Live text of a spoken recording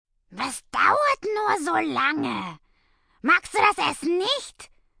Was dauert nur so lange? Magst du das Essen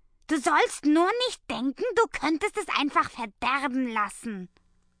nicht? Du sollst nur nicht denken, du könntest es einfach verderben lassen.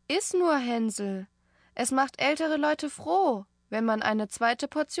 Iss nur, Hänsel. Es macht ältere Leute froh, wenn man eine zweite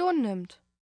Portion nimmt.